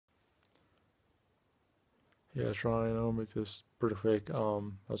Yeah, trying. I'll make this pretty quick. I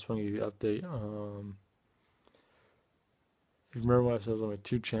just want to give you an update. If you remember when I said I was on like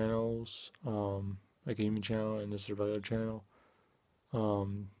two channels, a gaming channel and a survival channel.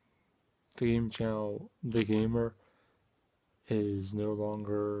 Um, the gaming channel, the gamer, is no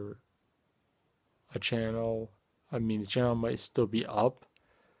longer a channel. I mean, the channel might still be up,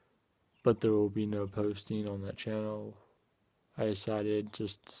 but there will be no posting on that channel. I decided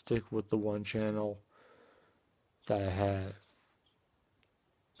just to stick with the one channel that I have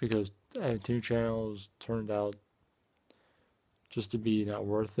because having two channels turned out just to be not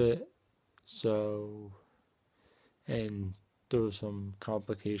worth it. So, and there was some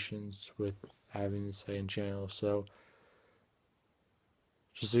complications with having the second channel. So,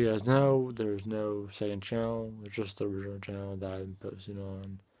 just so you guys know, there's no second channel. It's just the original channel that I've been posting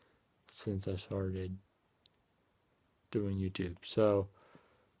on since I started doing YouTube. So,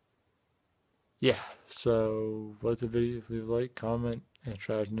 yeah. So, like the video, leave a like, comment, and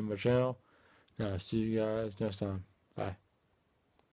subscribe to my channel. Now, see you guys next time. Bye.